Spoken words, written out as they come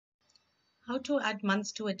How to add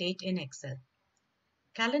months to a date in Excel.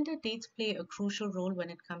 Calendar dates play a crucial role when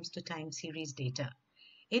it comes to time series data.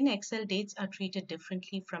 In Excel, dates are treated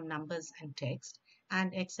differently from numbers and text,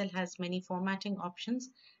 and Excel has many formatting options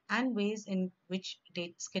and ways in which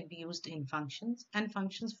dates can be used in functions and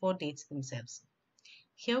functions for dates themselves.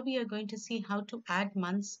 Here we are going to see how to add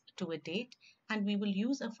months to a date, and we will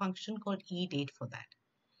use a function called eDate for that.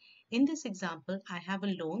 In this example, I have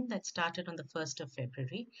a loan that started on the 1st of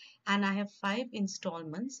February and I have 5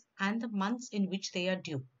 installments and the months in which they are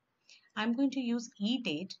due. I'm going to use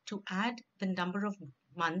eDate to add the number of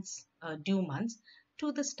months, due months,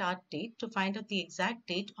 to the start date to find out the exact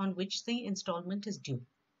date on which the installment is due.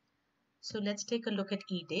 So let's take a look at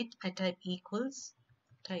eDate. I type equals,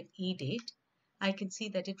 type eDate. I can see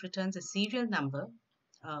that it returns a serial number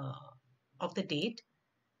of the date.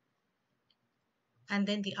 And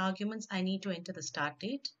then the arguments, I need to enter the start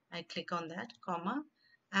date. I click on that, comma,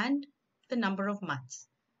 and the number of months,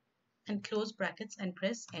 and close brackets and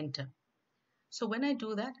press enter. So when I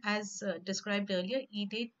do that, as described earlier,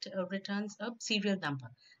 eDate returns a serial number.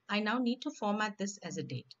 I now need to format this as a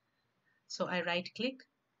date. So I right click,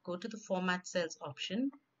 go to the format cells option.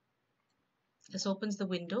 This opens the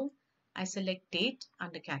window. I select date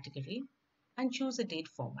under category and choose a date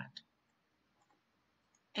format.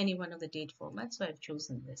 Any one of the date formats, so I've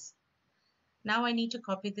chosen this. Now I need to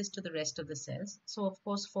copy this to the rest of the cells. So of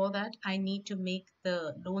course for that I need to make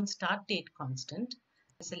the loan start date constant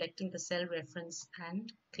by selecting the cell reference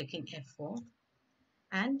and clicking F4.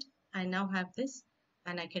 And I now have this,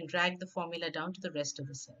 and I can drag the formula down to the rest of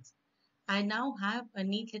the cells. I now have a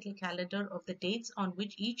neat little calendar of the dates on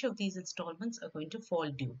which each of these installments are going to fall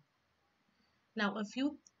due. Now,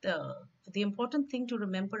 the important thing to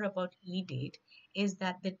remember about eDate is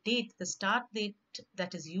that the date, the start date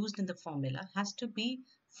that is used in the formula has to be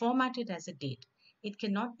formatted as a date. It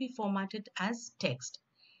cannot be formatted as text.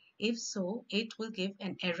 If so, it will give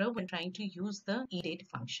an error when trying to use the eDate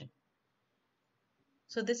function.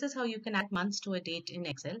 So this is how you can add months to a date in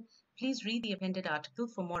Excel. Please read the appended article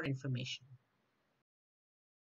for more information.